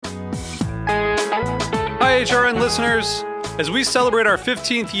HRN listeners. As we celebrate our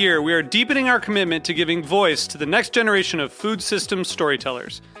 15th year, we are deepening our commitment to giving voice to the next generation of food systems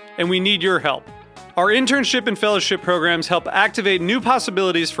storytellers, and we need your help. Our internship and fellowship programs help activate new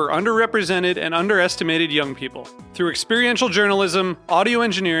possibilities for underrepresented and underestimated young people through experiential journalism, audio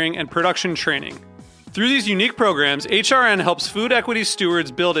engineering, and production training. Through these unique programs, HRN helps food equity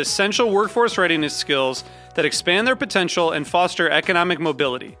stewards build essential workforce readiness skills that expand their potential and foster economic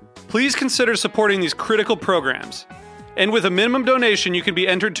mobility. Please consider supporting these critical programs. And with a minimum donation, you can be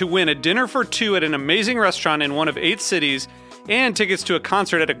entered to win a dinner for two at an amazing restaurant in one of 8 cities and tickets to a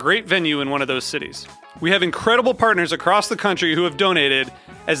concert at a great venue in one of those cities. We have incredible partners across the country who have donated,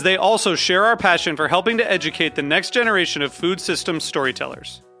 as they also share our passion for helping to educate the next generation of food systems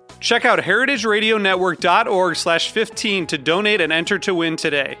storytellers. Check out heritageradionetwork.org/15 to donate and enter to win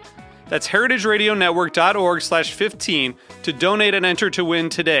today. That's heritageradionetwork.org/15 to donate and enter to win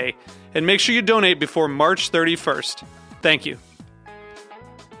today. And make sure you donate before March 31st. Thank you.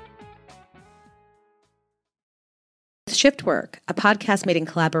 Shift Work, a podcast made in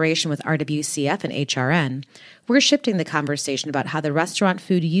collaboration with RWCF and HRN, we're shifting the conversation about how the restaurant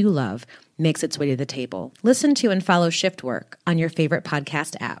food you love makes its way to the table. Listen to and follow Shift Work on your favorite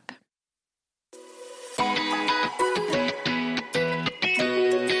podcast app.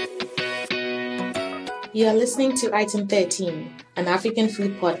 You are listening to Item 13, an African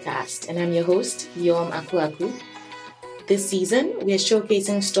food podcast, and I'm your host, Yom Akuaku. This season, we are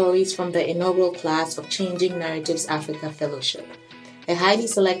showcasing stories from the inaugural class of Changing Narratives Africa Fellowship, a highly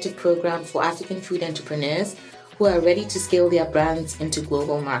selective program for African food entrepreneurs who are ready to scale their brands into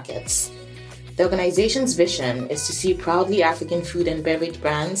global markets. The organization's vision is to see proudly African food and beverage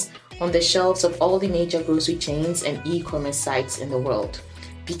brands on the shelves of all the major grocery chains and e-commerce sites in the world,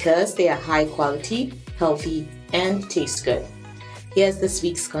 because they are high quality, healthy, and taste good. Here's this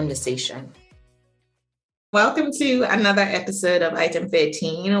week's conversation. Welcome to another episode of Item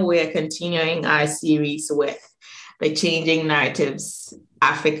 13. We're continuing our series with the Changing Narratives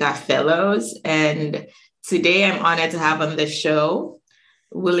Africa Fellows. And today I'm honored to have on the show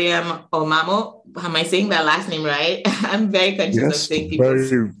William Omamo. Am I saying that last name right? I'm very conscious of saying people.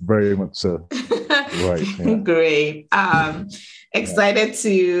 Very, very much so. Right. Yeah. Great. Excited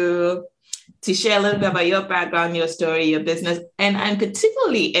to share a little bit about your background, your story, your business. And I'm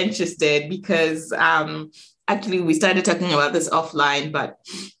particularly interested because actually we started talking about this offline, but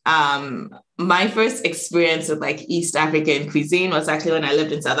my first experience with like East African cuisine was actually when I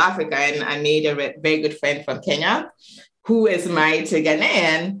lived in South Africa, and I made a very good friend from Kenya who is married to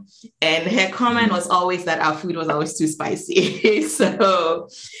Ghanaian. And her comment was always that our food was always too spicy. So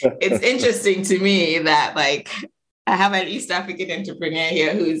it's interesting to me that like I have an East African entrepreneur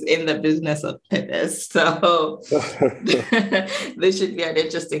here who's in the business of this. So this should be an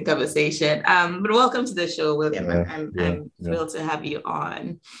interesting conversation. But welcome to the show, William. I'm thrilled to have you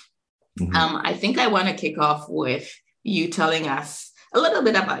on. Mm-hmm. I think I want to kick off with you telling us a little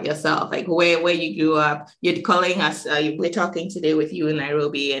bit about yourself, like where you grew up. You're calling us, we're talking today with you in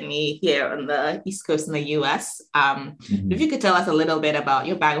Nairobi and me here on the East Coast in the US. If you could tell us a little bit about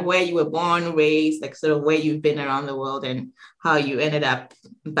your background, where you were born, raised, like sort of where you've been around the world and how you ended up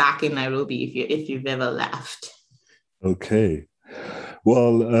back in Nairobi, if you've ever left. Okay.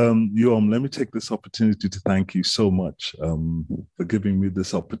 Well, Yom, let me take this opportunity to thank you so much for giving me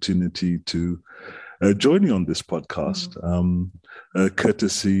this opportunity to join you on this podcast.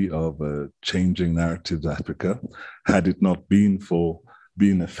 Courtesy of Changing Narratives Africa. Had it not been for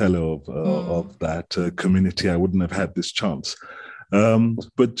being a fellow of that community, I wouldn't have had this chance.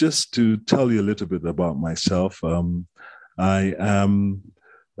 But just to tell you a little bit about myself, I am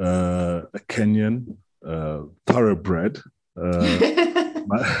a Kenyan, thoroughbred.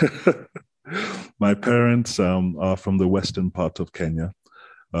 My parents are from the western part of Kenya.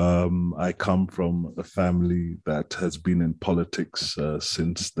 I come from a family that has been in politics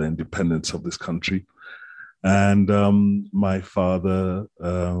since the independence of this country. And my father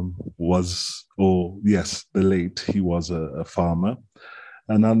was the late, he was a farmer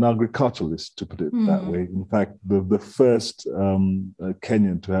and an agriculturalist, to put it that way. In fact, the first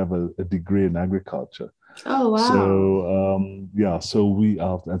Kenyan to have a degree in agriculture. Oh, wow. So we,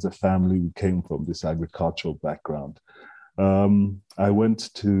 as a family, we came from this agricultural background. I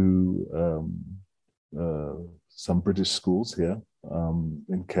went to some British schools here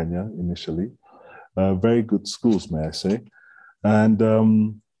in Kenya initially. Very good schools, may I say. And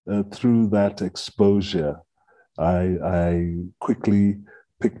through that exposure, I quickly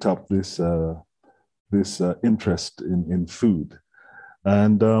picked up this interest in food.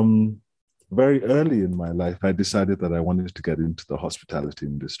 And very early in my life, I decided that I wanted to get into the hospitality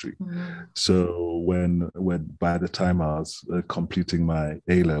industry. So when by the time I was completing my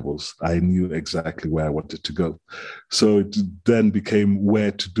A levels, I knew exactly where I wanted to go. So it then became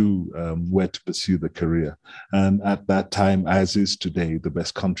where to pursue the career. And at that time, as is today, the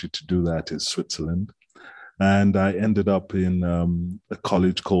best country to do that is Switzerland. And I ended up in a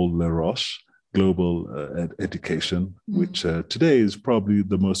college called La Roche Global Education, which today is probably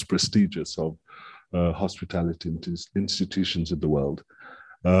the most prestigious of hospitality institutions in the world.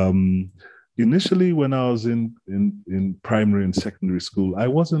 Initially, when I was in primary and secondary school, I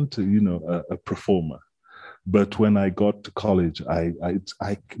wasn't, a performer. But when I got to college,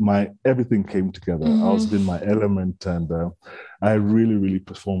 my everything came together. I was in my element, and I really, really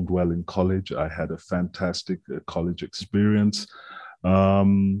performed well in college. I had a fantastic college experience,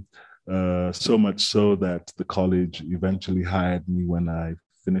 so much so that the college eventually hired me when I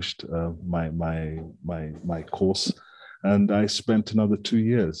finished my course, and I spent another 2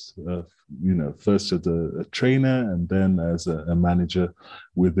 years. First as a trainer and then as a manager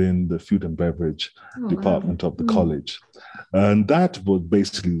within the food and beverage department of the college. And that was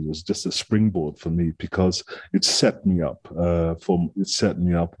just a springboard for me, because it set me up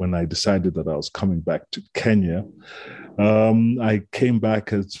when I decided that I was coming back to Kenya. I came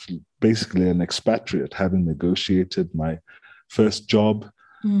back as basically an expatriate, having negotiated my first job.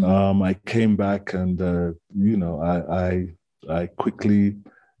 I came back and, I quickly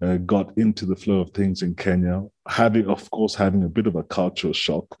got into the flow of things in Kenya, having a bit of a cultural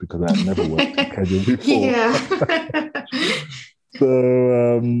shock, because I had never worked in Kenya before.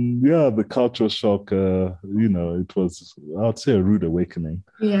 So, the cultural shock, it was, I'd say, a rude awakening.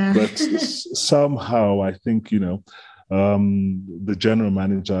 Yeah. But somehow, I think, the general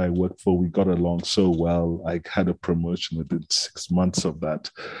manager I worked for, we got along so well. I had a promotion within 6 months of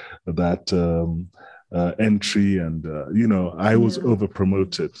that entry, and I was over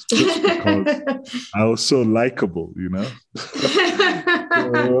promoted just because I was so likable. So,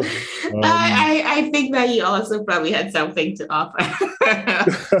 I think that you also probably had something to offer.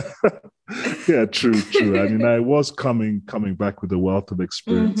 Yeah, true. I mean, I was coming back with a wealth of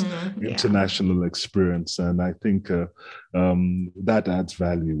experience, international experience, and I think that adds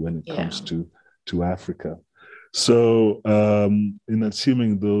value when it comes to Africa. So, in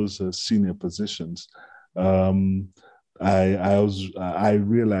assuming those senior positions, I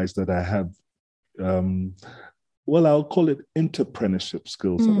realized that I have, I'll call it entrepreneurship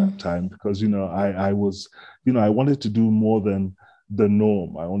skills at that time, because I was, I wanted to do more than the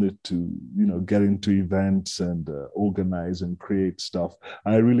norm. I wanted to, get into events and organize and create stuff.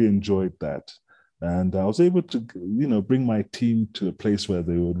 I really enjoyed that. And I was able to, bring my team to a place where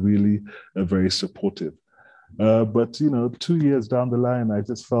they were really very supportive. But 2 years down the line, I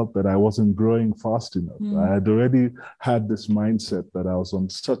just felt that I wasn't growing fast enough. I had already had this mindset that I was on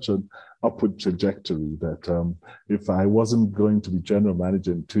such an upward trajectory that if I wasn't going to be general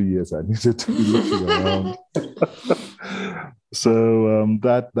manager in 2 years, I needed to be looking around. So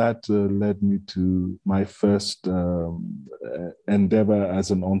that led me to my first endeavor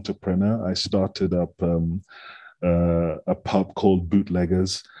as an entrepreneur. I started up a pub called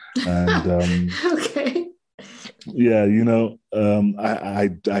Bootleggers, and Okay. yeah,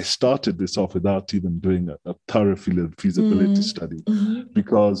 I started this off without even doing a thorough feasibility study,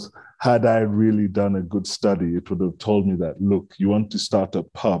 because had I really done a good study, it would have told me that, look, you want to start a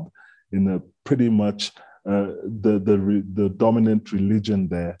pub in a pretty much the dominant religion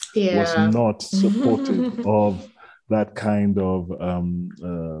there was not supportive of that kind of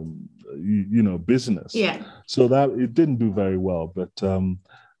business. Yeah. So that it didn't do very well, but a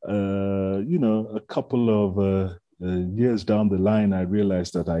couple of years down the line, I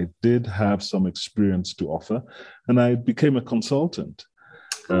realized that I did have some experience to offer, and I became a consultant,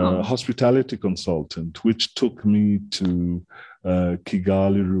 hospitality consultant, which took me to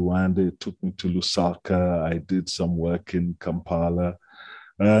Kigali, Rwanda. It took me to Lusaka. I did some work in Kampala,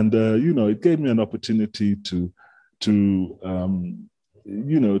 and it gave me an opportunity to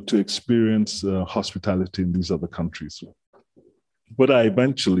experience hospitality in these other countries. But I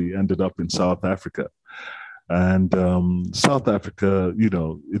eventually ended up in South Africa. And South Africa,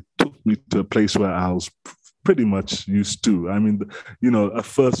 it took me to a place where I was pretty much used to. I mean, a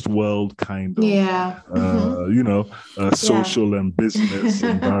first world kind of, social and business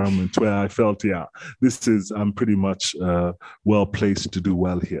environment where I felt, I'm pretty much well placed to do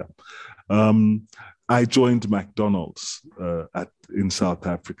well here. I joined McDonald's in South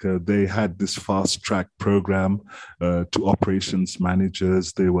Africa. They had this fast track program to operations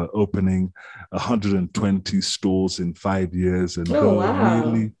managers. They were opening 120 stores in 5 years, and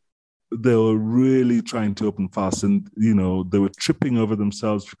really, they were really trying to open fast, and they were tripping over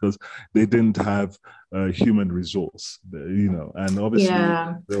themselves because they didn't have human resource, and obviously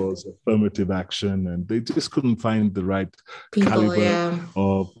there was affirmative action, and they just couldn't find the right caliber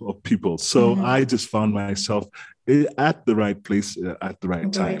of people. So I just found myself at the right place at the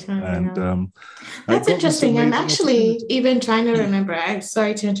right time. And that's interesting. I'm actually even trying to remember. I'm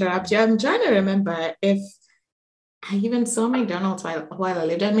sorry to interrupt you. I'm trying to remember if I even saw McDonald's while I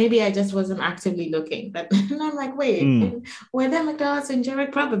lived, and maybe I just wasn't actively looking. But and I'm like, wait, were there McDonald's in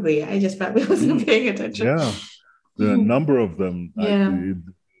Zurich? Probably. I just probably wasn't paying attention. Yeah, there are a number of them.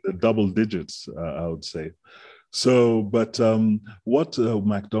 The double digits, I would say. So, but what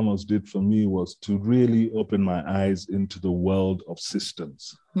McDonald's did for me was to really open my eyes into the world of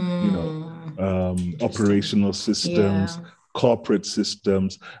systems. Operational systems. Yeah. Corporate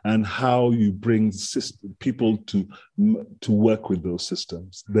systems, and how you bring people to work with those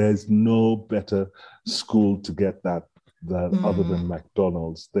systems. There's no better school to get that other than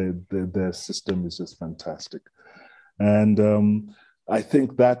McDonald's. Their system is just fantastic, and I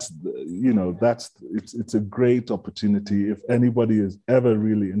think it's a great opportunity. If anybody is ever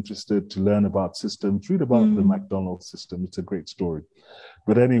really interested to learn about systems, read about the McDonald's system. It's a great story.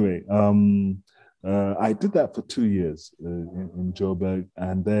 But anyway. I did that for 2 years in Joburg,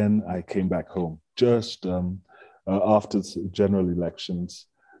 and then I came back home just after general elections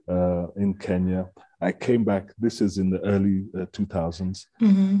in Kenya. I came back, this is in the early 2000s,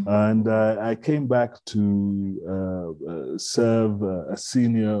 and I came back to serve a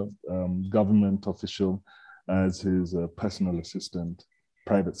senior government official as his personal assistant,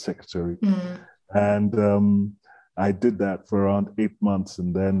 private secretary. And I did that for around 8 months,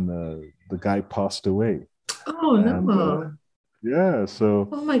 and then the guy passed away. Oh, no. So.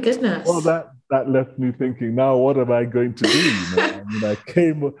 Oh, my goodness. Well, that left me thinking, now what am I going to do? I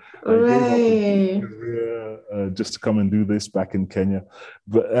gave up a career just to come and do this back in Kenya.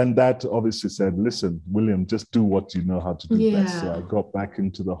 And that obviously said, listen, William, just do what you know how to do best. So I got back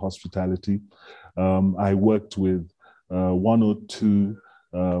into the hospitality. I worked with 102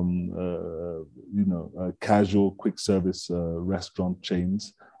 casual quick service restaurant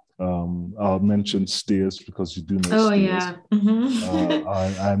chains. I'll mention Steers because you do know Steers.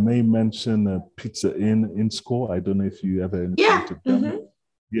 I may mention Pizza in Score. I don't know if you ever encountered them.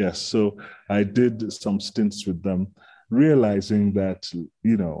 Yes, so I did some stints with them, realizing that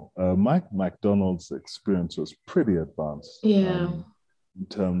my McDonald's experience was pretty advanced. In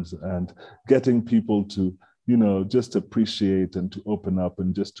terms and getting people to just appreciate and to open up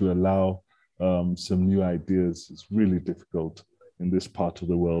and just to allow some new ideas is really difficult in this part of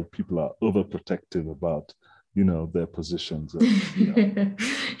the world. People are overprotective about, their positions.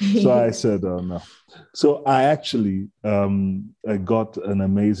 So I said, oh no. So I actually I got an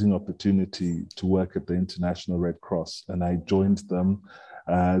amazing opportunity to work at the International Red Cross, and I joined them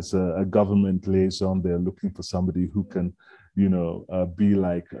as a government liaison. They're looking for somebody who can be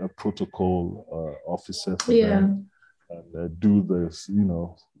like a protocol officer for them and do this,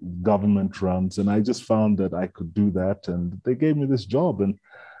 government runs. And I just found that I could do that. And they gave me this job, and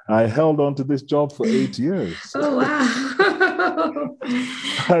I held on to this job for 8 years. Oh, wow.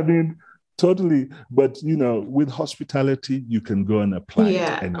 I mean, totally. But, with hospitality, you can go and apply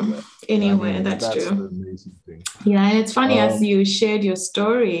it anywhere. That's true. That's the amazing thing. Yeah, and it's funny, as you shared your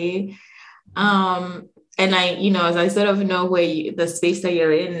story, and I, as I sort of know where the space that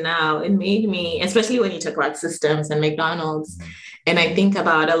you're in now, it made me, especially when you talk about systems and McDonald's, and I think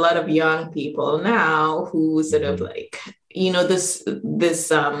about a lot of young people now who sort of like, there's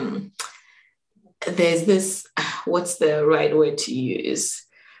this, what's the right word to use?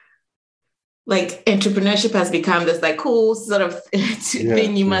 Like entrepreneurship has become this like cool sort of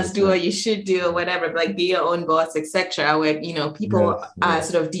thing you must do or you should do or whatever, like be your own boss, etc. Where people are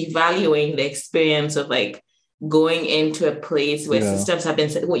sort of devaluing the experience of like going into a place where systems have been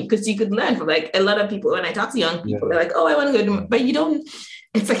set. Well, because you could learn from like a lot of people. When I talk to young people, they're like, "Oh, I want to go," but you don't.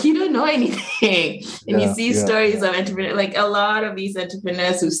 It's like you don't know anything, and you see stories of entrepreneurs. Like a lot of these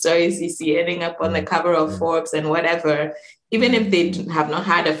entrepreneurs whose stories you see ending up on the cover of Forbes and whatever. Even if they have not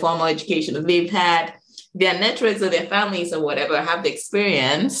had a formal education, they've had their networks or their families or whatever have the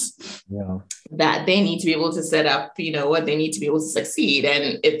experience that they need to be able to set up, what they need to be able to succeed.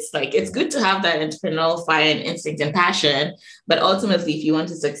 And it's like, it's good to have that entrepreneurial fire and instinct and passion. But ultimately, if you want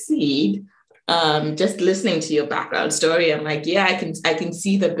to succeed, just listening to your background story, I'm like, I can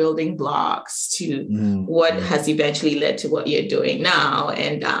see the building blocks to what has eventually led to what you're doing now.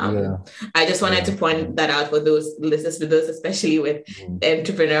 And I just wanted to point that out for those listeners, for those especially with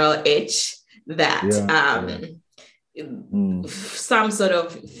entrepreneurial itch, that some sort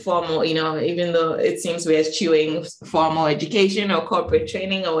of formal, even though it seems we're eschewing formal education or corporate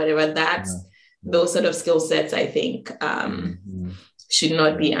training or whatever, those sort of skill sets, I think, should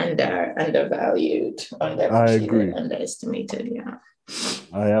not be undervalued, underappreciated, underestimated. Yeah.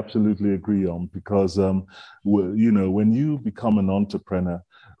 I absolutely agree because, when you become an entrepreneur,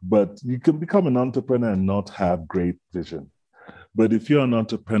 but you can become an entrepreneur and not have great vision. But if you're an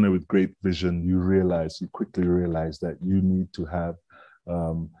entrepreneur with great vision, you quickly realize that you need to have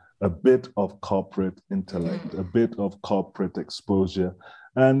a bit of corporate intellect, a bit of corporate exposure.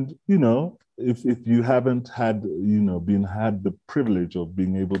 And, if you haven't had the privilege of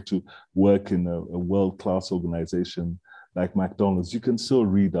being able to work in a world-class organization like McDonald's, you can still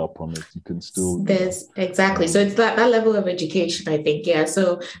read up on it. You can still... Exactly. So it's that level of education, I think. Yeah.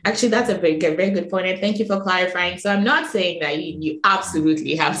 So actually, that's a very good point. And thank you for clarifying. So I'm not saying that you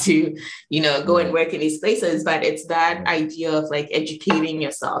absolutely have to, go and work in these places, but it's that idea of like educating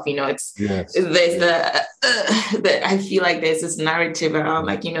yourself. There's I feel like there's this narrative around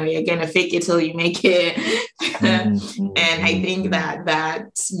like, you're going to fake it till you make it. And I think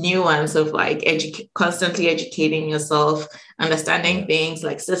that nuance of like constantly educating yourself, understanding things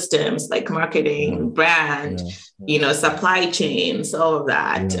like systems, like marketing, brand, supply chains, all of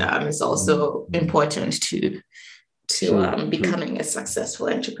that is also important to becoming a successful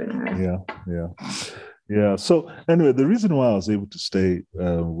entrepreneur. Yeah. So anyway, the reason why I was able to stay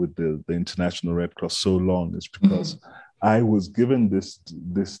with the International Red Cross so long is because I was given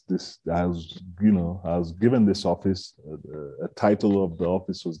I was given this office, a title of the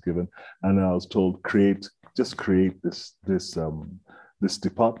office was given, and I was told, create this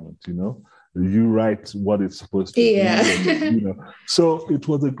department, you write what it's supposed to be. So it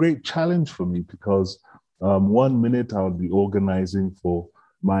was a great challenge for me because 1 minute I would be organizing for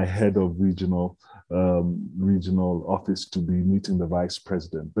my head of regional office to be meeting the vice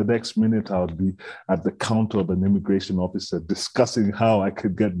president. The next minute I would be at the counter of an immigration officer discussing how I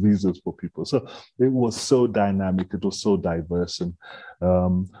could get visas for people. So it was so dynamic, it was so diverse. And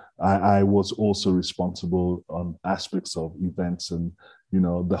I was also responsible on aspects of events and,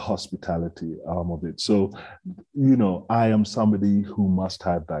 the hospitality arm of it. So, I am somebody who must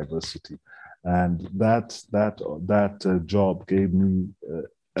have diversity. And that job gave me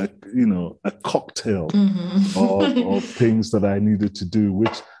a cocktail of things that I needed to do,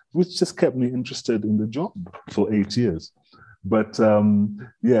 which just kept me interested in the job for 8 years. But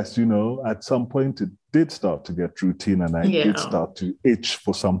yes, at some point it did start to get routine, and I did start to itch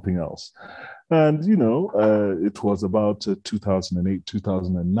for something else. And it was about 2008,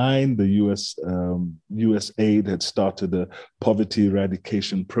 2009. The US Aid had started a poverty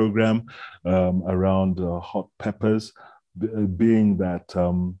eradication program around hot peppers. Being that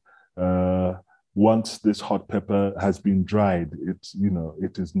once this hot pepper has been dried,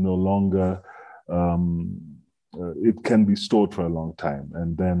 it is no longer, it can be stored for a long time.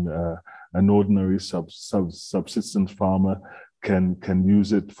 And then an ordinary subsistence farmer can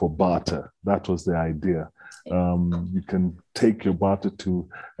use it for barter. That was the idea. You can take your barter to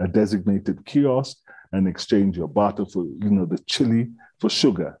a designated kiosk and exchange your barter for, the chili for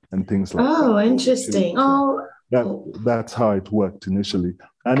sugar and things like that. Oh, interesting. That's how it worked initially.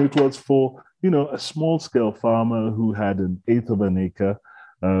 And it was for, a small-scale farmer who had 1/8 of an acre,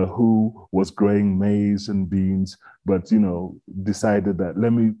 who was growing maize and beans, but, decided that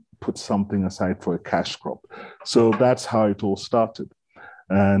let me put something aside for a cash crop. So that's how it all started.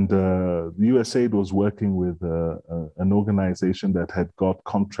 And the USAID was working with an organization that had got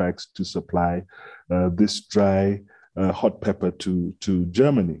contracts to supply this dry hot pepper to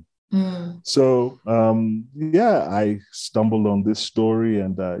Germany. So, I stumbled on this story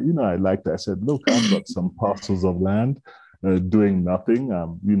and, I liked it. I said, look, I've got some parcels of land doing nothing.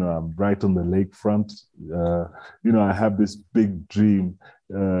 I'm right on the lakefront. I have this big dream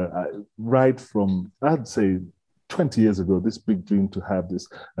right from, I'd say, 20 years ago, this big dream to have this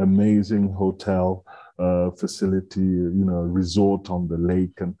amazing hotel facility, resort on the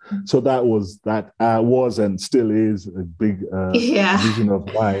lake. And so that was and still is a big vision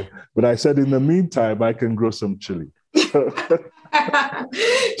of mine. But I said, in the meantime, I can grow some chili.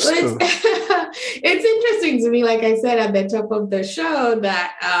 It's interesting to me, like I said at the top of the show, that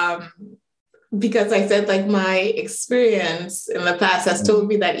because I said like my experience in the past has told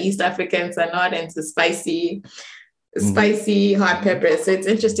me that East Africans are not into spicy hot peppers. So it's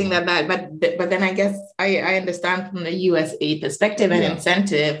interesting but then I guess I understand from the USAID perspective and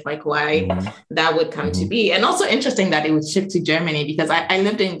incentive, like why that would come to be. And also interesting that it would ship to Germany, because I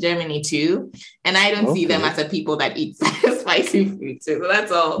lived in Germany too, and I don't see them as a people that eat spicy food too. So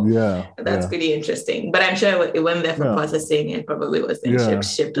that's all. Yeah. That's pretty interesting. But I'm sure it went there for processing and probably was then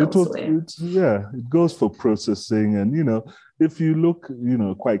shipped elsewhere. It goes for processing. And, if you look,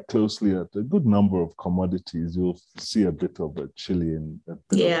 quite closely at a good number of commodities, you'll see a bit of a chili and a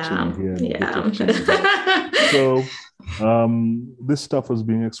bit of chili here and a bit of chili there. So this stuff was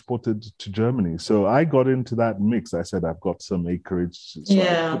being exported to Germany. So I got into that mix. I said, I've got some acreage. So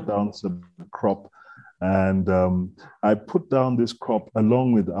I put down some crop. And I put down this crop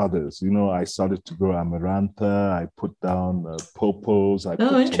along with others. I started to grow amarantha. I put down popos. I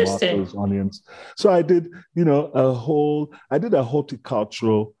put tomatoes, onions. So I did, I did a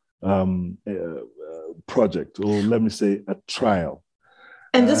horticultural project, or let me say a trial.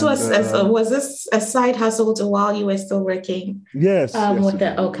 And this was this a side hustle to while you were still working? Yes.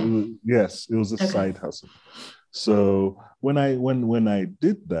 Yes, it was a side hustle. So when I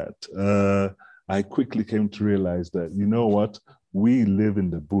did that, I quickly came to realize that, you know what? We live in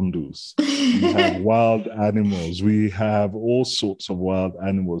the bundus. We have wild animals. We have all sorts of wild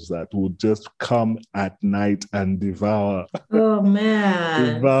animals that would just come at night and devour. Oh,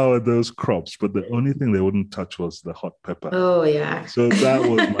 man. Devour those crops. But the only thing they wouldn't touch was the hot pepper. Oh, yeah. So that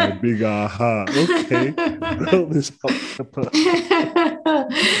was my big aha. Okay, grow this hot pepper.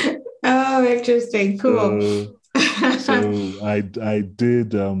 Oh, interesting. Cool. So I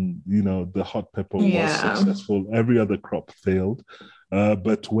did, the hot pepper was successful. Every other crop failed.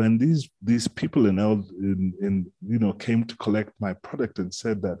 But when these people came to collect my product and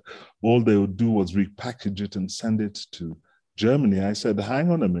said that all they would do was repackage it and send it to Germany, I said, hang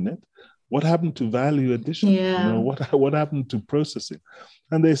on a minute. What happened to value addition? Yeah. What happened to processing?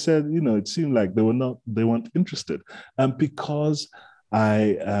 And they said, it seemed like they weren't interested. And because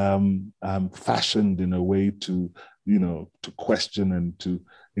I am fashioned in a way to question and to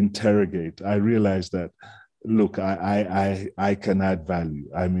interrogate, I realized that, look, I can add value.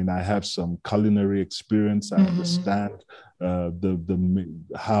 I mean, I have some culinary experience. I understand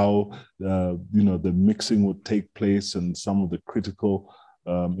how the mixing would take place and some of the critical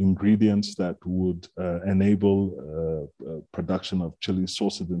ingredients that would enable production of chili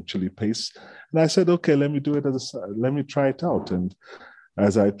sauces and chili paste. And I said, okay, let me try it out. And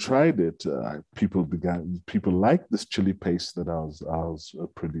as I tried it, people liked this chili paste that I was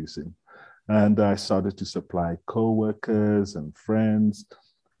producing. And I started to supply co-workers and friends.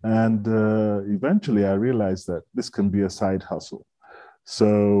 And eventually I realized that this can be a side hustle.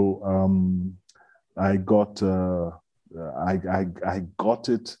 So I got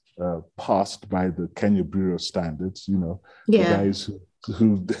it passed by the Kenya Bureau standards, the guys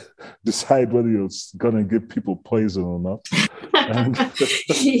who decide whether you're going to give people poison or not. And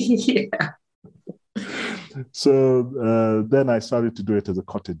so then I started to do it as a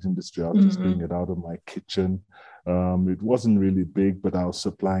cottage industry. I was just doing it out of my kitchen. It wasn't really big, but I was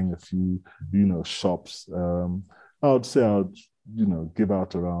supplying a few, shops. I would say I would, give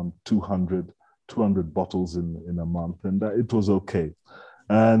out around 200 bottles in a month, and that it was okay.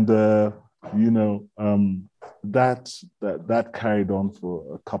 And that carried on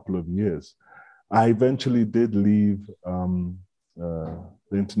for a couple of years. I eventually did leave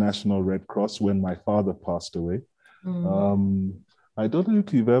the International Red Cross when my father passed away. I don't know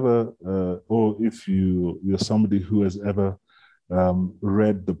if you've ever, or if you're somebody who has ever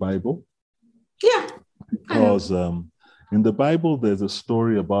read the Bible. Yeah. Because in the Bible, there's a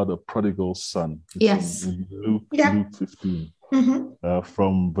story about a prodigal son. Yes. In Luke 15,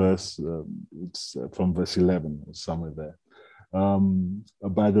 from verse 11, somewhere there.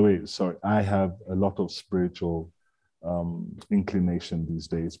 By the way, sorry, I have a lot of spiritual inclination these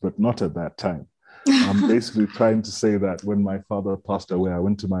days, but not at that time. I'm basically trying to say that when my father passed away, I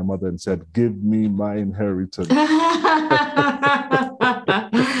went to my mother and said, give me my inheritance.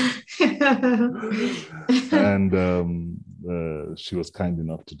 And she was kind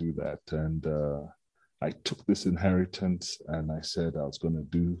enough to do that. And I took this inheritance and I said I was going to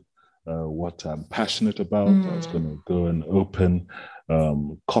do what I'm passionate about. I was going to go and open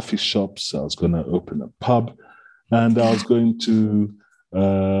coffee shops. I was going to open a pub. And I was going to,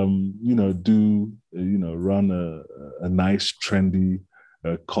 run a nice, trendy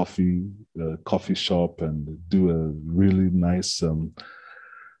coffee shop and do a really nice,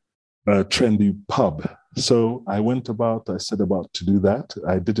 trendy pub. So I set about to do that.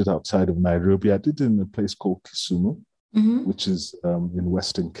 I did it outside of Nairobi. I did it in a place called Kisumu, which is in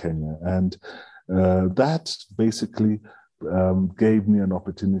Western Kenya. And that basically gave me an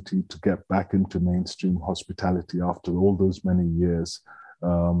opportunity to get back into mainstream hospitality after all those many years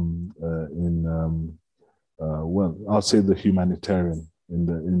I'll say the humanitarian,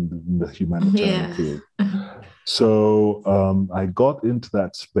 in the humanitarian field. So I got into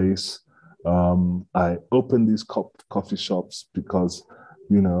that space. I opened these coffee shops because,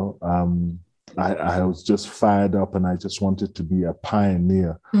 I was just fired up and I just wanted to be a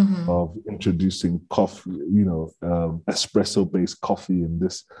pioneer of introducing coffee, espresso-based coffee in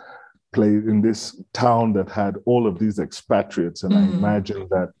this town that had all of these expatriates. And I imagined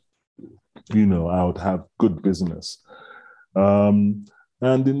that, I would have good business.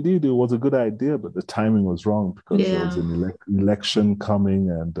 And indeed, it was a good idea, but the timing was wrong because there was an election coming,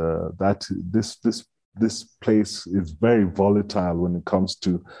 and this place is very volatile when it comes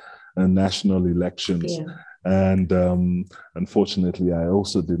to national elections. Yeah. And unfortunately, I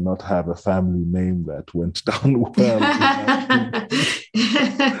also did not have a family name that went down well.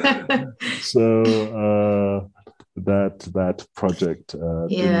 So that project.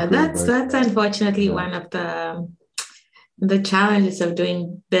 That's unfortunately one of the challenges of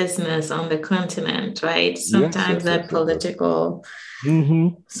doing business on the continent, right? Sometimes political,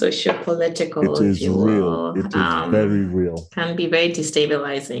 socio-political, it is real. It is very real. Can be very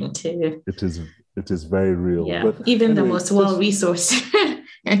destabilizing too. It is very real. Yeah. But even the most well-resourced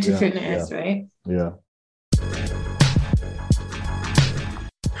entrepreneurs, right? Yeah.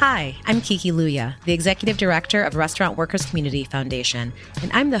 Hi, I'm KnK Luya, the Executive Director of Restaurant Workers Community Foundation,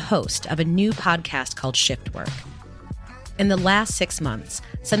 and I'm the host of a new podcast called Shift Work. In the last 6 months,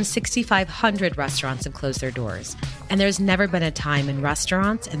 some 6,500 restaurants have closed their doors, and there's never been a time when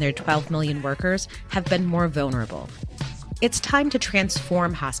restaurants and their 12 million workers have been more vulnerable. It's time to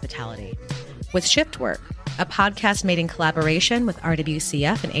transform hospitality. With Shift Work, a podcast made in collaboration with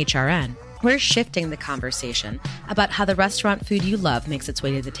RWCF and HRN, we're shifting the conversation about how the restaurant food you love makes its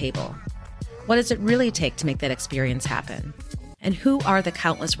way to the table. What does it really take to make that experience happen? And who are the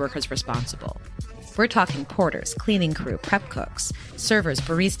countless workers responsible? We're talking porters, cleaning crew, prep cooks, servers,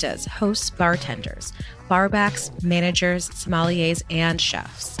 baristas, hosts, bartenders, barbacks, managers, sommeliers, and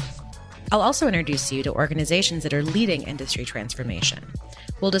chefs. I'll also introduce you to organizations that are leading industry transformation.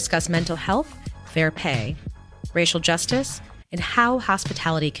 We'll discuss mental health, fair pay, racial justice, and how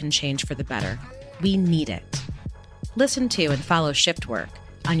hospitality can change for the better. We need it. Listen to and follow Shift Work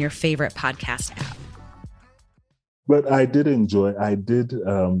on your favorite podcast app. But I did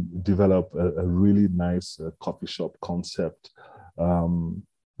develop a really nice coffee shop concept.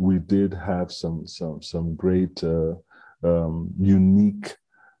 We did have some great unique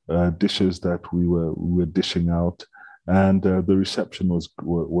dishes that we were dishing out, and the reception was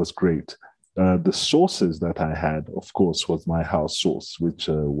great. The sauces that I had, of course, was my house sauce, which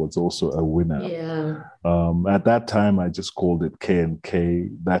was also a winner. Yeah. At that time, I just called it KnK.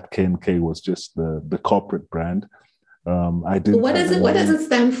 That KnK was just the corporate brand. What does it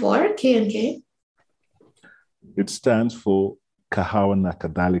stand for? KnK? It stands for Kahawa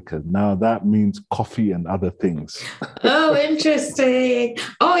Nakadalika. Now that means coffee and other things. Oh, interesting.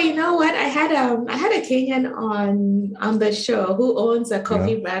 Oh, you know what? I had a Kenyan on the show who owns a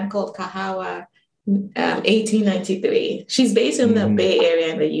coffee brand called Kahawa 1893. She's based in the Bay Area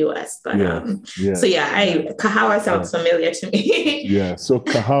in the US. But Kahawa sounds familiar to me. Yeah. So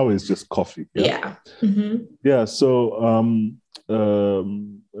Kahawa is just coffee. Yeah. Mm-hmm. Yeah. So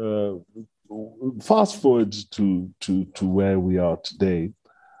fast forward to where we are today.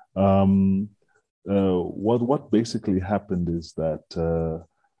 What basically happened is that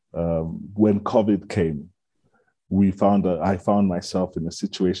when COVID came, I found myself in a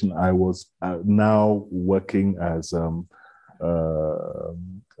situation. I was now working as a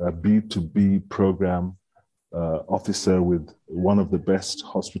B2B program officer with one of the best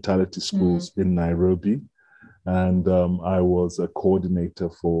hospitality schools in Nairobi, and I was a coordinator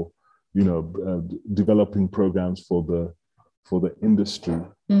for developing programs for the industry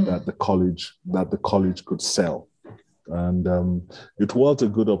that the college could sell, and it was a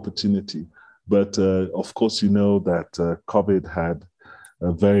good opportunity. But of course, you know that COVID had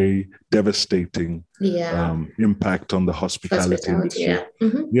a very devastating impact on the hospitality industry. Yeah.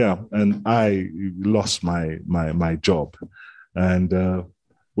 Mm-hmm. Yeah, and I lost my job, and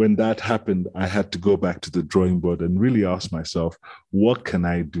when that happened, I had to go back to the drawing board and really ask myself, what can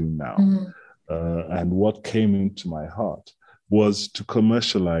I do now? And what came into my heart was to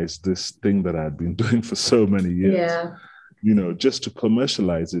commercialize this thing that I had been doing for so many years. Yeah. Just to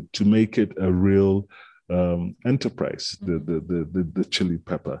commercialize it, to make it a real enterprise, the chili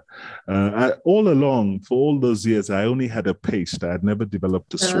pepper. All along, for all those years, I only had a paste. I had never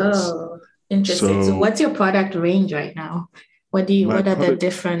developed a sauce. Oh, interesting. So what's your product range right now? What are the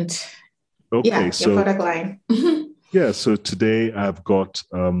different... Okay, your product line. Yeah, so today I've got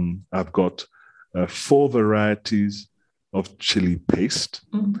 4 varieties of chili paste,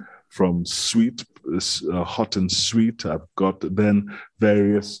 from sweet hot and sweet. I've got then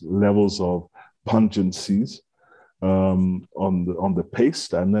various levels of pungencies on the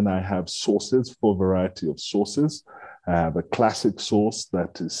paste, and then I have sauces for a variety of sauces. I have a classic sauce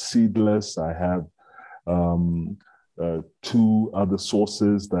that is seedless. I have two other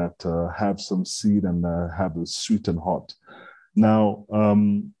sauces that have some seed and have a sweet and hot. Now,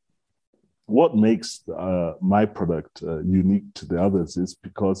 what makes my product unique to the others is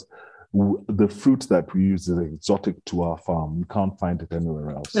because the fruit that we use is exotic to our farm. You can't find it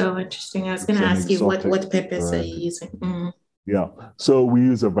anywhere else. Oh, interesting. I was going to ask you what peppers are you using? Mm. Yeah, so we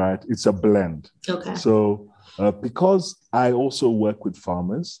use a variety. It's a blend. Okay. So because I also work with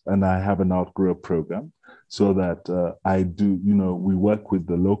farmers and I have an outgrower program, so that I do, we work with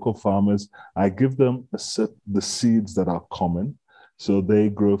the local farmers. I give them the seeds that are common. So they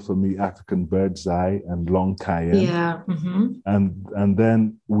grow for me African bird's eye and long cayenne. Yeah. Mm-hmm. And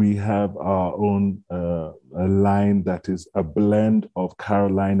then we have our own a line that is a blend of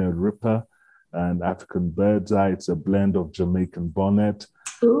Carolina Reaper and African bird's eye. It's a blend of Jamaican bonnet.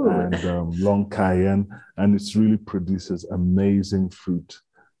 Ooh. And long cayenne. And it really produces amazing fruit.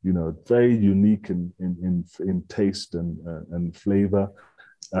 Very unique in taste and flavor,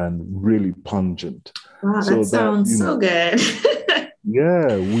 and really pungent. Wow, that sounds so good.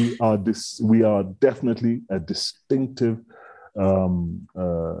 Yeah, we are definitely a distinctive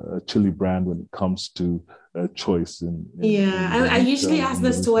chili brand when it comes to choice. I usually ask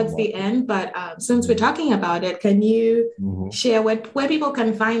this towards the end, but since we're talking about it, can you share where people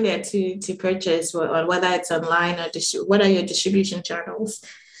can find it to purchase, or whether it's online or what are your distribution channels?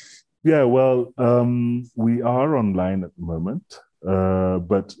 Yeah, well, we are online at the moment,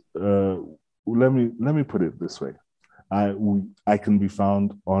 but let me put it this way. I can be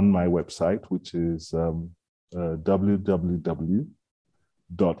found on my website, which is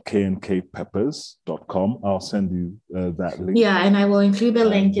www.KnKpeppers.com. I'll send you that link. Yeah, and I will include the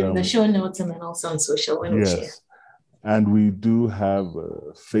link in the show notes and then also on social when we share. And we do have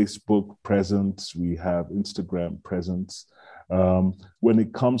a Facebook presence. We have Instagram presence. When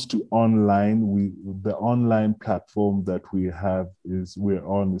it comes to online, the online platform that we're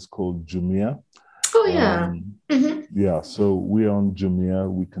on is called Jumia. Oh, yeah. Yeah, so we're on Jumia.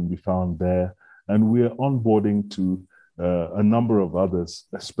 We can be found there. And we're onboarding to a number of others,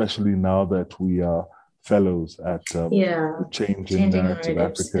 especially now that we are fellows at Changing Narrative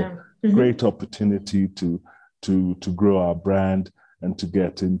Africa. Yeah. Great opportunity to grow our brand and to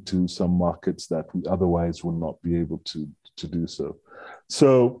get into some markets that we otherwise would not be able to do so.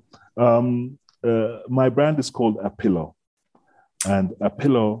 So my brand is called Apillo. And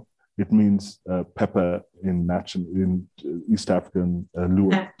Apillo, it means pepper in East African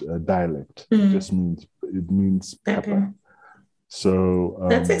Luo dialect. It means pepper. So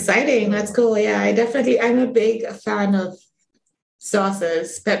that's exciting. That's cool. Yeah, I'm a big fan of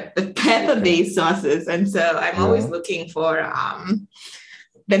sauces, pepper-based sauces, and so I'm always looking for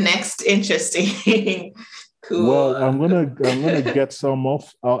the next interesting. Cool. Well, I'm gonna get some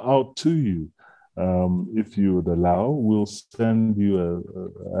out to you. If you would allow, we'll send you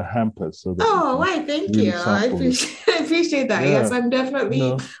a hamper. So that why? Thank you. I appreciate that. Yeah. Yes, I'm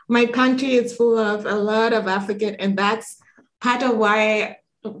definitely. My pantry is full of a lot of African, and that's part of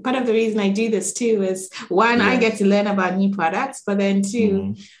the reason I do this too. Is one, I get to learn about new products, but then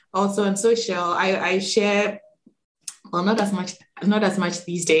two, also on social, I share. Well, not as much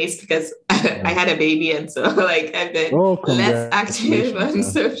these days because I had a baby, and so I've been less active on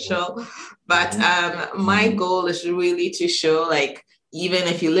social. But my goal is really to show even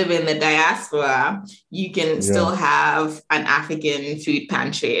if you live in the diaspora, you can still have an African food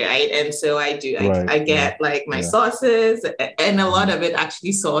pantry, right? And so I do. I get my sauces, and a lot of it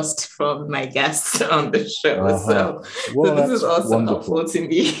actually sourced from my guests on the show. So this is also helpful to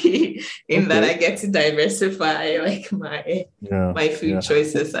me in that I get to diversify my food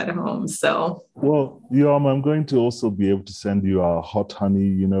choices at home. So I'm going to also be able to send you our hot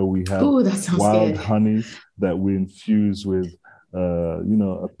honey. We have wild honey that we infuse with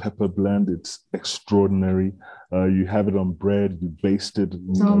a pepper blend. It's extraordinary. You have it on bread, you baste it.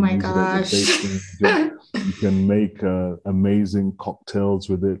 Oh my gosh. You can make amazing cocktails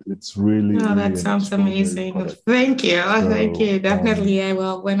with it. It's really, that sounds amazing. Product. Thank you. Thank you. Definitely I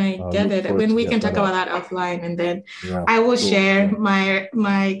will when I get it. When we can talk about that offline, and then I will share my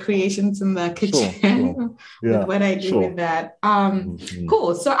creations in the kitchen with what I do with that.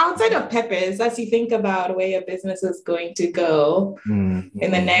 Cool. So outside of peppers, as you think about where your business is going to go in the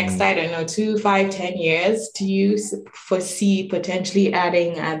next, 2, 5, 10 years, do you foresee potentially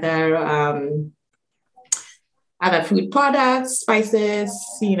adding other other food products, spices,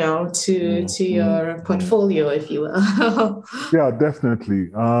 to your portfolio, if you will. Yeah,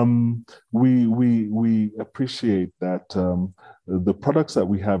 definitely. We appreciate that the products that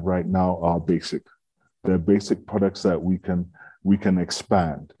we have right now are basic. They're basic products that we can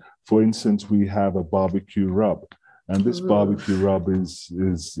expand. For instance, we have a barbecue rub, and this barbecue rub is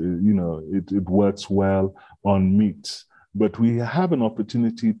it works well on meats. But we have an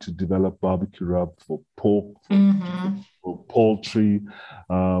opportunity to develop barbecue rub for pork, for poultry.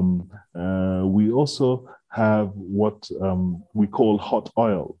 We also have what we call hot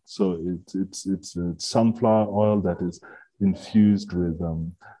oil. So it's sunflower oil that is infused with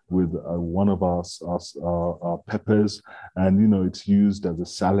one of our peppers, and it's used as a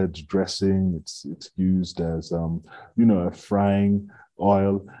salad dressing. It's used as a frying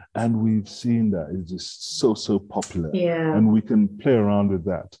oil, and we've seen that it's just so popular. Yeah, and we can play around with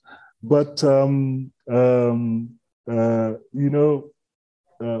that. But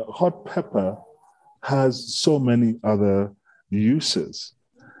hot pepper has so many other uses.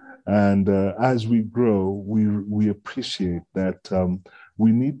 And as we grow, we appreciate that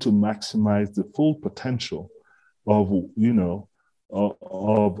we need to maximize the full potential of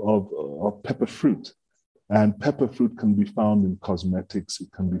pepper fruit. And pepper fruit can be found in cosmetics. It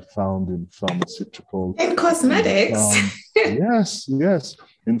can be found in pharmaceuticals. In cosmetics? Yes.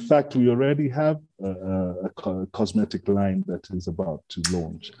 In fact, we already have a cosmetic line that is about to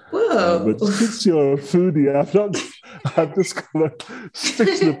launch. Whoa. But since you're a foodie, I've just kind of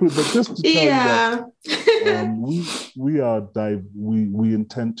stick to the food. But just to tell you that we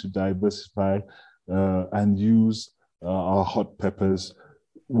intend to diversify and use our hot peppers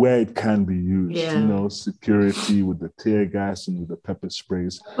where it can be used. Security with the tear gas and with the pepper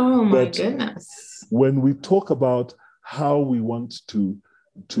sprays. Oh my goodness. When we talk about how we want to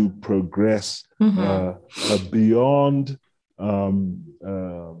progress beyond or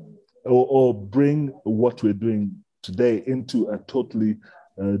bring what we're doing today into a totally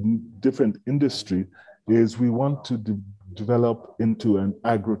different industry, is we want to develop into an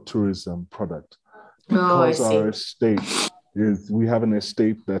agritourism product. Because our estate we have an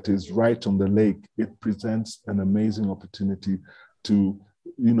estate that is right on the lake. It presents an amazing opportunity to,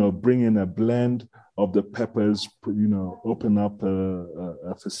 bring in a blend of the peppers, open up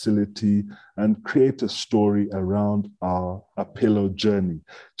a facility and create a story around our Apilo journey.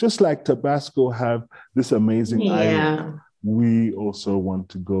 Just like Tabasco have this amazing island, we also want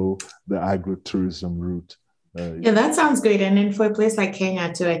to go the agritourism route. That sounds great. And then for a place like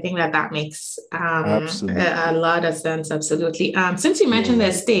Kenya too, I think that makes a lot of sense. Absolutely. Since you mentioned the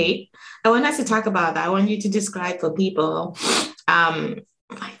estate, I want us to talk about that. I want you to describe for people, I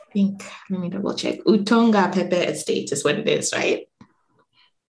think, let me double check. Utonga Pepper Estate is what it is, right?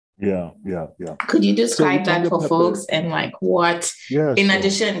 Yeah. Could you describe that for folks and what,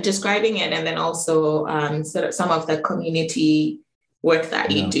 addition, describing it, and then also sort of some of the community work that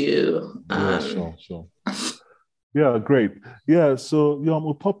you do? Sure. Yeah, great. Yeah, so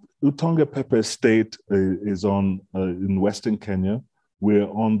Utonga Pepper Estate is in Western Kenya. We're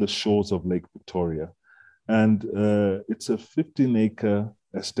on the shores of Lake Victoria. And it's a 15-acre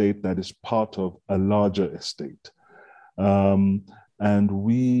estate that is part of a larger estate. And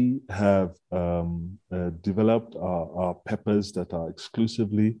we have developed our peppers that are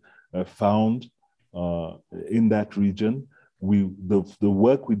exclusively found in that region. The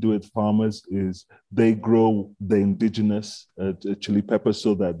work we do with farmers is they grow the indigenous chili peppers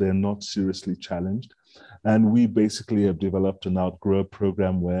so that they're not seriously challenged. And we basically have developed an outgrower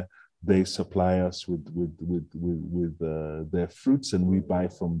program where they supply us with their fruits and we buy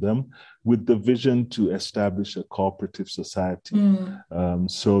from them, with the vision to establish a cooperative society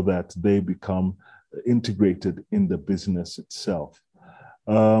so that they become integrated in the business itself.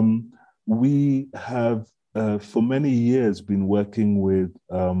 We have for many years been working with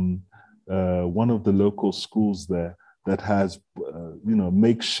one of the local schools there that has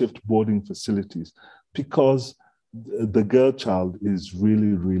makeshift boarding facilities, because the girl child is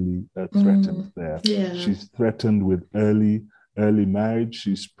really threatened there. Yeah. She's threatened with early marriage.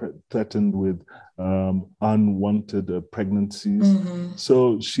 She's threatened with unwanted pregnancies.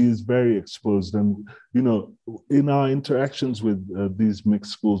 So she's very exposed. And in our interactions with these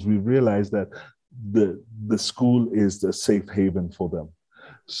mixed schools, we realized that the school is the safe haven for them.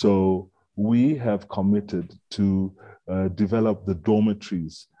 So we have committed to develop the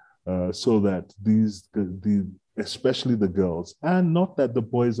dormitories so that these especially the girls, and not that the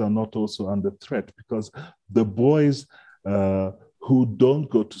boys are not also under threat, because the boys who don't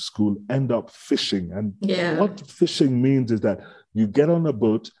go to school end up fishing. And what fishing means is that you get on a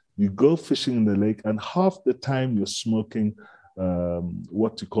boat, You go fishing in the lake, and half the time you're smoking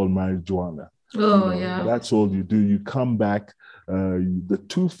what you call marijuana. Oh, yeah. That's all you do. You come back, the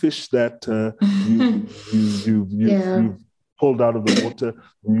two fish that you've pulled out of the water,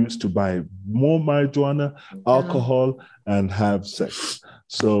 you used to buy more marijuana, alcohol, and have sex.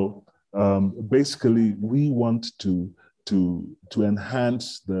 So basically, we want to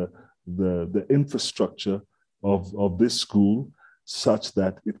enhance the infrastructure of this school, such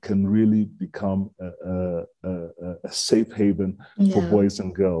that it can really become a safe haven for boys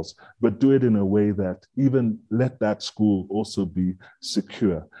and girls, but do it in a way that even let that school also be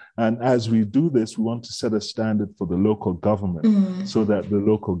secure. And as we do this, we want to set a standard for the local government, so that the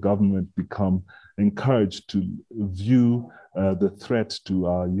local government become encouraged to view the threat to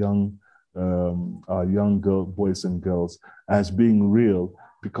our young boys and girls as being real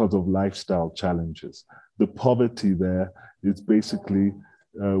because of lifestyle challenges. The poverty there is basically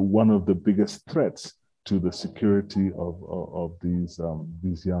one of the biggest threats to the security of these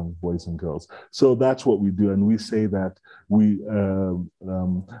young boys and girls. So that's what we do, and we say that we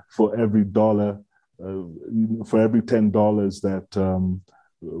for every $10 that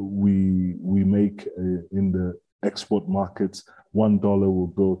we make in the export markets, $1 will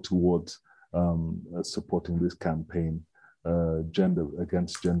go towards supporting this campaign.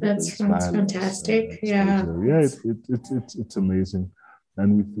 Against gender. That's fantastic. It's amazing, and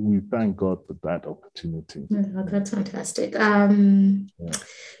we thank God for that opportunity. That's fantastic. I'm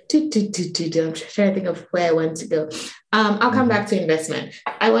trying to think of where I want to go. I'll come back to investment.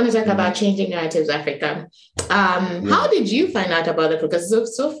 I want to talk about Changing Narratives Africa. How did you find out about it? Because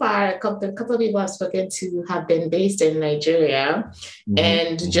so far, a couple of people I've spoken to have been based in Nigeria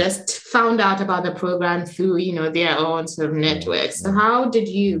and just found out about the program through, their own sort of networks. So how did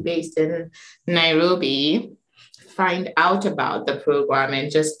you, based in Nairobi, find out about the program,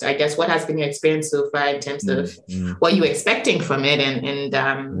 and just, I guess, what has been your experience so far in terms of what you're expecting from it, and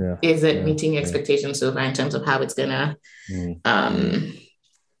is it meeting expectations so far in terms of how it's gonna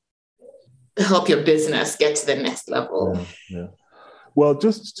help your business get to the next level? Well,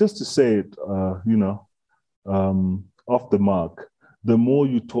 just to say it, off the mark, the more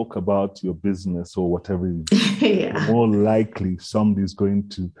you talk about your business or whatever you do, the more likely somebody's going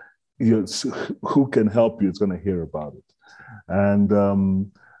to, who can help you is going to hear about it. And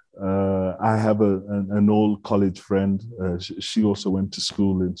I have an old college friend. She also went to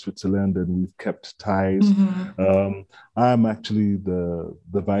school in Switzerland, and we've kept ties. I'm actually the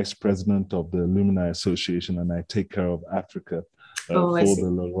vice president of the Alumni Association, and I take care of Africa for the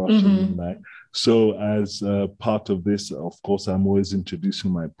La Roche Alumni. So as part of this, of course, I'm always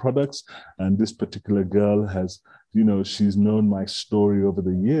introducing my products. And this particular girl has, she's known my story over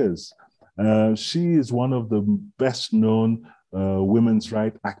the years. She is one of the best known women's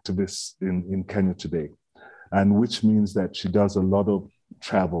rights activists in Kenya today, and which means that she does a lot of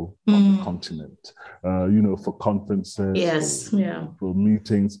travel on the continent, for conferences, for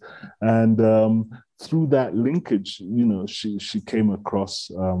meetings. And through that linkage, she came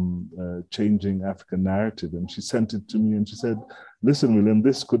across Changing African Narrative, and she sent it to me, and she said, "Listen, William,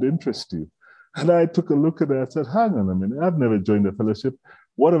 this could interest you." And I took a look at it. I said, "Hang on a minute, I've never joined a fellowship.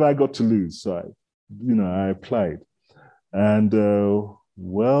 What have I got to lose?" So I applied. And lo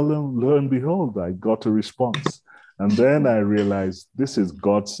and behold, I got a response. And then I realized this is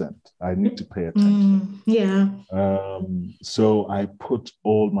God sent. I need to pay attention. So I put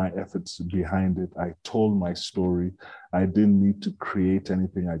all my efforts behind it. I told my story. I didn't need to create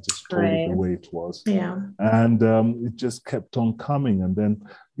anything. I just told it the way it was. And it just kept on coming. And then,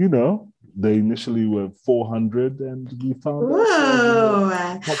 they initially were 400, and we found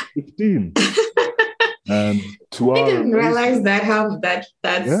ourselves top 15. And I didn't realize that's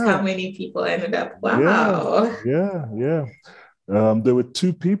how many people ended up. Wow. There were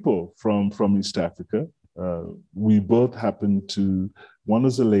two people from East Africa. We both happened to, one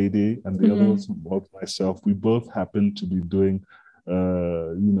was a lady and the other was myself. We both happened to be doing,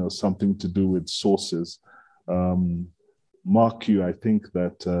 something to do with sources. Mark you, I think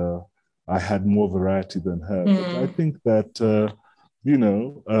that I had more variety than her. But I think that,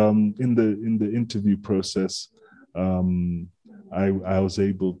 in the interview process, I was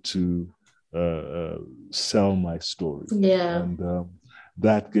able to sell my story. And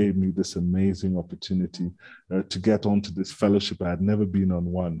that gave me this amazing opportunity to get onto this fellowship. I had never been on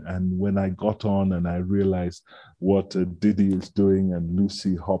one. And when I got on and I realized what Didi is doing and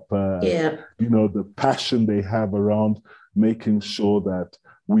Lucy Hopper, and, the passion they have around making sure that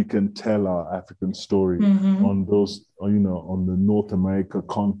we can tell our African story on those, on the North America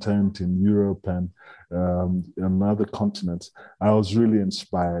content, in Europe, and on other continents, I was really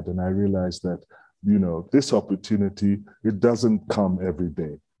inspired, and I realized that, this opportunity, it doesn't come every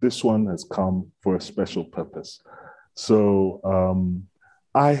day. This one has come for a special purpose. So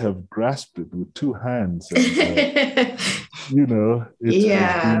I have grasped it with two hands. And, it's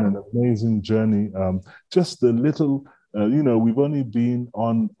been an amazing journey. Just the little, we've only been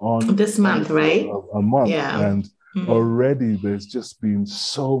on this month, right? A month, yeah. And already there's just been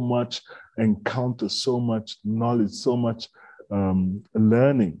so much encounter, so much knowledge, so much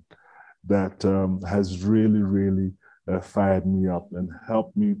learning that has really, really fired me up and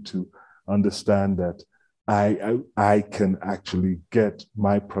helped me to understand that I can actually get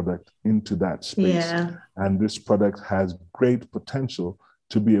my product into that space. Yeah. And this product has great potential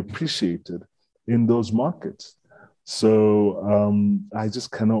to be appreciated in those markets. So I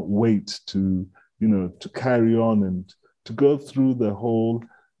just cannot wait to carry on and to go through the whole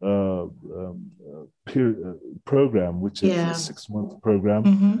program, which is a 6-month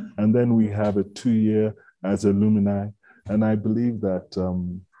program. And then we have a 2-year as alumni. And I believe that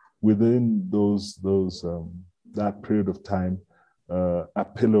within that period of time,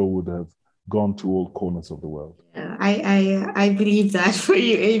 Apillo would have gone to all corners of the world. Yeah, I believe that for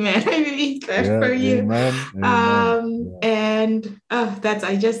you. Amen. I believe that for you. Amen. And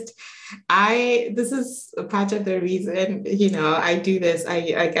this is part of the reason, I do this.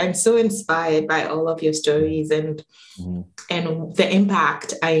 I'm so inspired by all of your stories and the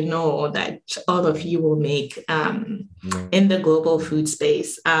impact I know that all of you will make in the global food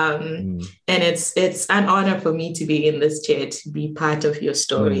space. And it's an honor for me to be in this chair, to be part of your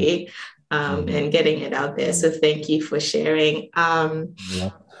story and getting it out there. So thank you for sharing.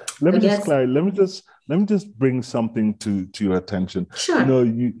 Let me just bring something to your attention. Sure.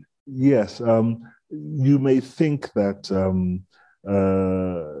 You may think that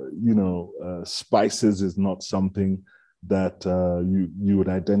spices is not something that you would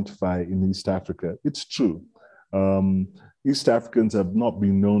identify in East Africa. It's true. East Africans have not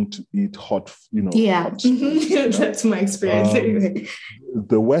been known to eat hot, hot spices, That's my experience.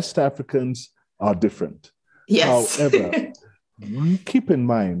 The West Africans are different. Yes. However, keep in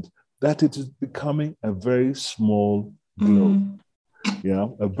mind that it is becoming a very small globe.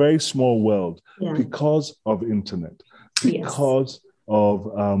 A very small world because of internet, because of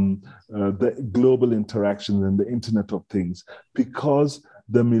the global interaction and the Internet of Things, because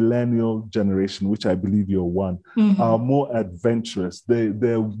the millennial generation, which I believe you're one, are more adventurous.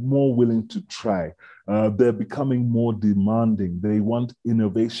 They're more willing to try. They're becoming more demanding. They want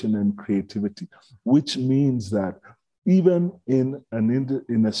innovation and creativity, which means that even in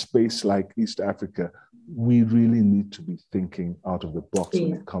a space like East Africa, we really need to be thinking out of the box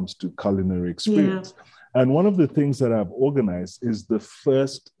when it comes to culinary experience. And one of the things that I've organized is the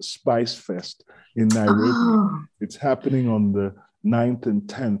first Spice Fest in Nairobi. It's happening on the 9th and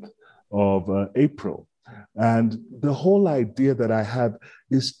 10th of April. And the whole idea that I have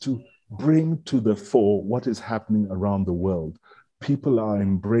is to bring to the fore what is happening around the world. People are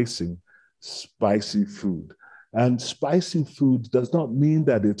embracing spicy food. And spicy food does not mean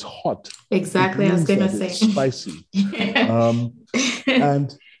that it's hot. Exactly, I was going to say. It's spicy.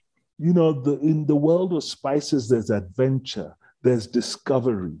 And, in the world of spices, there's adventure, there's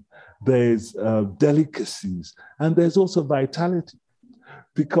discovery, there's delicacies, and there's also vitality.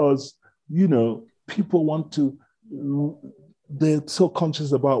 Because, people want to, they're so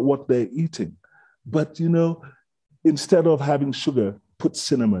conscious about what they're eating. But, instead of having sugar, put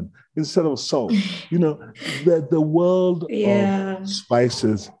cinnamon. Instead of salt, the world of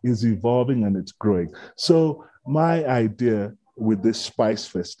spices is evolving and it's growing. So my idea with this Spice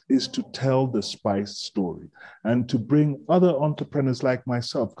Fest is to tell the spice story and to bring other entrepreneurs like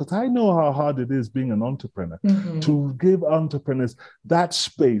myself, because I know how hard it is being an entrepreneur, to give entrepreneurs that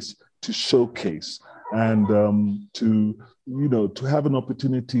space to showcase and to have an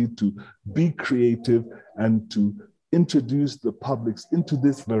opportunity to be creative and to introduce the publics into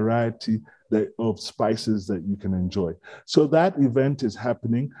this variety of spices that you can enjoy. So that event is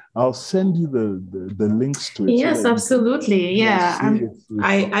happening. I'll send you the links to it. Yes, absolutely.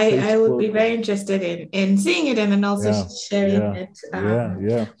 I would be very interested in seeing it and then also sharing it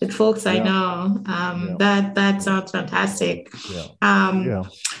with folks I know. That sounds fantastic.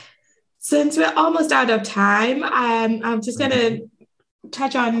 Since we're almost out of time, I'm just going to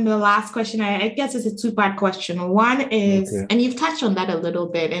touch on the last question. I guess it's a two-part question. One is, and you've touched on that a little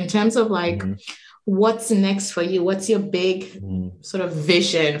bit in terms of what's next for you? What's your big sort of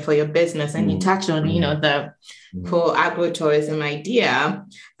vision for your business? And you touched on, the whole agro-tourism idea.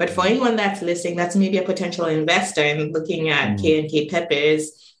 But for anyone that's listening, that's maybe a potential investor in looking at KnK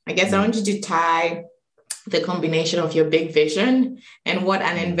peppers, I guess I want you to tie the combination of your big vision and what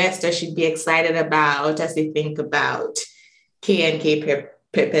an investor should be excited about as they think about KnK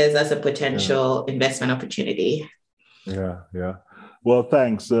Peppers as a potential investment opportunity. Yeah. Well,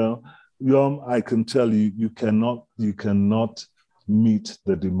 thanks. Yom, I can tell you, you cannot meet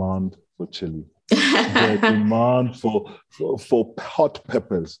the demand for chili. The demand for hot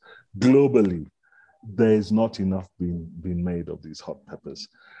peppers globally, there is not enough being made of these hot peppers.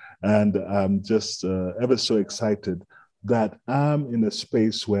 And I'm just ever so excited that I'm in a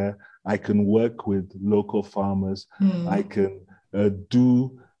space where I can work with local farmers. I can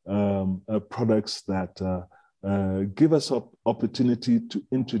do products that give us opportunity to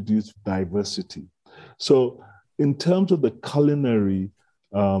introduce diversity. So in terms of the culinary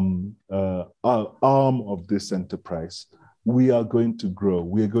arm of this enterprise, we are going to grow.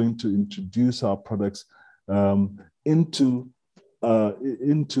 We are going to introduce our products into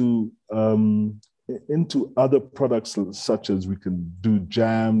other products, such as we can do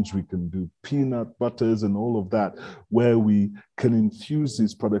jams, we can do peanut butters and all of that, where we can infuse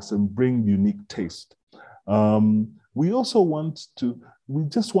these products and bring unique taste. We also we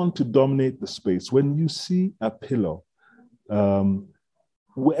just want to dominate the space. When you see a pillow,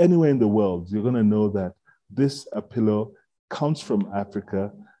 anywhere in the world, you're going to know that this pillow comes from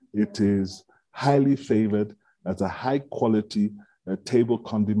Africa. It is highly favored as a high quality table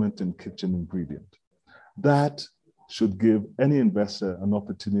condiment and kitchen ingredient. That should give any investor an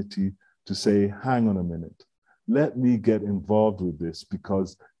opportunity to say, hang on a minute, let me get involved with this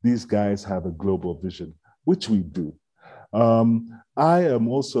because these guys have a global vision, which we do. I am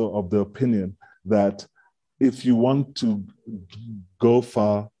also of the opinion that if you want to go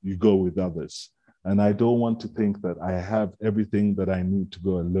far, you go with others. And I don't want to think that I have everything that I need to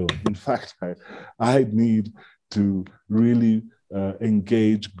go alone. In fact, I need to really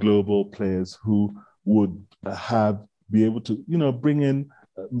engage global players who would be able to, bring in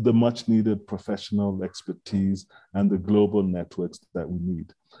the much needed professional expertise and the global networks that we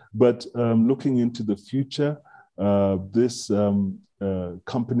need. But looking into the future, this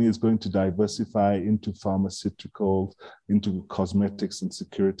company is going to diversify into pharmaceuticals, into cosmetics and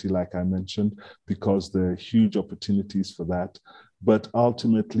security, like I mentioned, because there are huge opportunities for that. But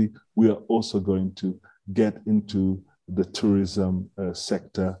ultimately, we are also going to get into the tourism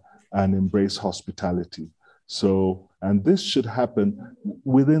sector and embrace hospitality. So, and this should happen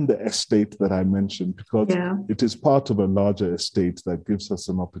within the estate that I mentioned, because it is part of a larger estate that gives us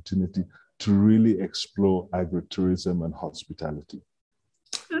an opportunity to really explore agritourism and hospitality.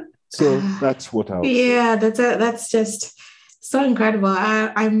 So that's what I would say. That's just so incredible.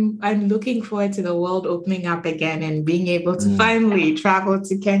 I'm looking forward to the world opening up again and being able to finally travel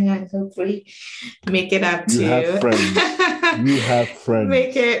to Kenya and hopefully make it up to have friends. You have friends.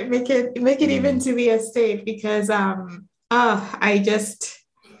 Make it even to the estate, because I just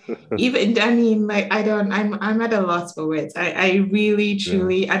I'm at a loss for words. I really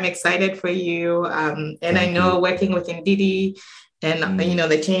truly I'm excited for you. And I know working with Ndidi and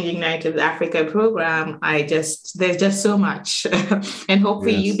the Changing Narratives Africa program, there's just so much. And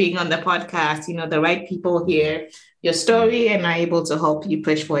hopefully you being on the podcast, the right people hear your story and are able to help you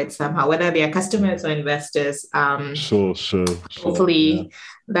push for it somehow, whether they are customers or investors. Sure. Hopefully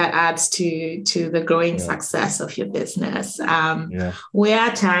that adds to the growing success of your business. We're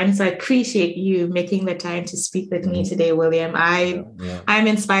at time, so I appreciate you making the time to speak with me today, William. I'm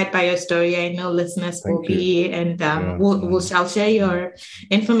inspired by your story. I know listeners will be, and I'll share your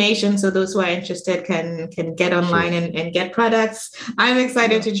information so those who are interested can get online and get products. I'm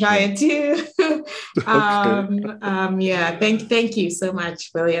excited to try it too. Thank you so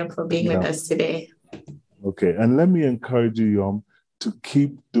much, William, for being with us today. Okay, and let me encourage you, Yom, to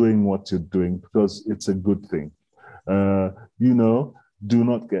keep doing what you're doing, because it's a good thing. Do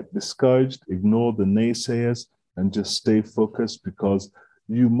not get discouraged, ignore the naysayers, and just stay focused, because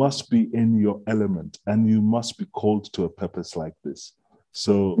you must be in your element and you must be called to a purpose like this.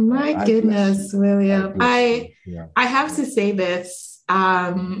 So my goodness, William, I have to say this.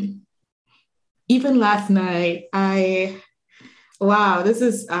 Even last night, this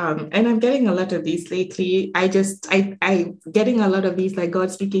is, and I'm getting a lot of these lately. I getting a lot of these, like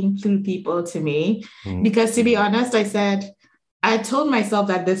God speaking through people to me, because to be honest, I told myself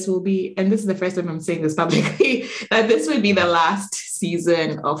that this will be, and this is the first time I'm saying this publicly, that this would be the last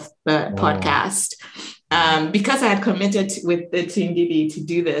season of the podcast. Because I had committed with the Team DD to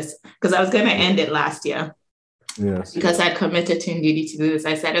do this, because I was going to end it last year. Yes. Because I had committed to DD to do this.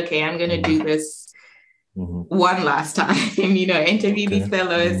 I said, okay, I'm going to do this one last time, interview these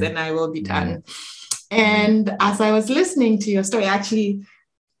fellows and I will be done. And as I was listening to your story, actually,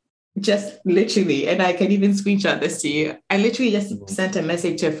 just literally, and I can even screenshot this to you. I literally just sent a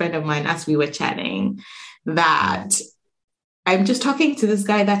message to a friend of mine as we were chatting that I'm just talking to this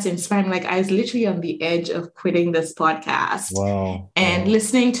guy that's inspiring. Like, I was literally on the edge of quitting this podcast. Wow. And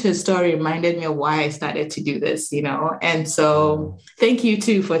listening to his story reminded me of why I started to do this, And so thank you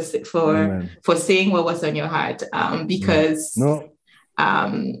too for saying what was on your heart. Because that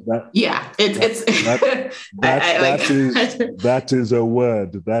is a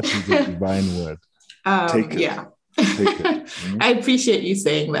word. That is a divine word. Take it. Yeah. Take it. I appreciate you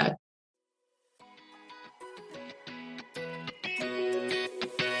saying that.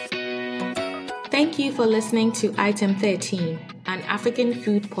 Thank you for listening to Item 13, an African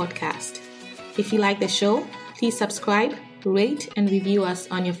food podcast. If you like the show, please subscribe, rate, and review us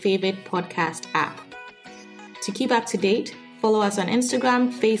on your favorite podcast app. To keep up to date, follow us on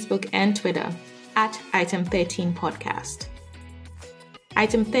Instagram, Facebook, and Twitter at Item 13 Podcast.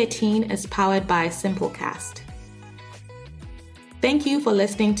 Item 13 is powered by Simplecast. Thank you for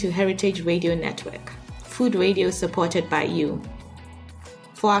listening to Heritage Radio Network, food radio supported by you.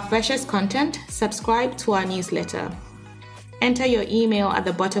 For our freshest content, subscribe to our newsletter. Enter your email at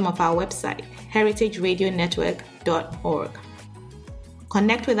the bottom of our website, heritageradionetwork.org.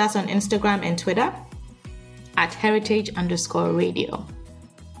 Connect with us on Instagram and Twitter at heritage_radio.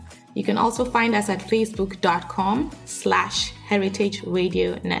 You can also find us at facebook.com/Heritage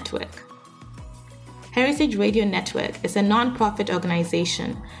Radio Network. Heritage Radio Network is a non-profit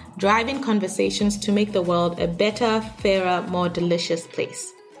organization driving conversations to make the world a better, fairer, more delicious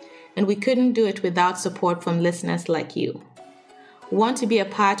place. And we couldn't do it without support from listeners like you. Want to be a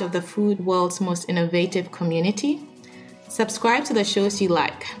part of the food world's most innovative community? Subscribe to the shows you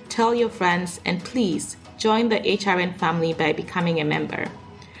like, tell your friends, and please join the HRN family by becoming a member.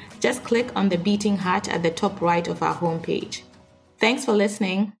 Just click on the beating heart at the top right of our homepage. Thanks for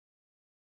listening.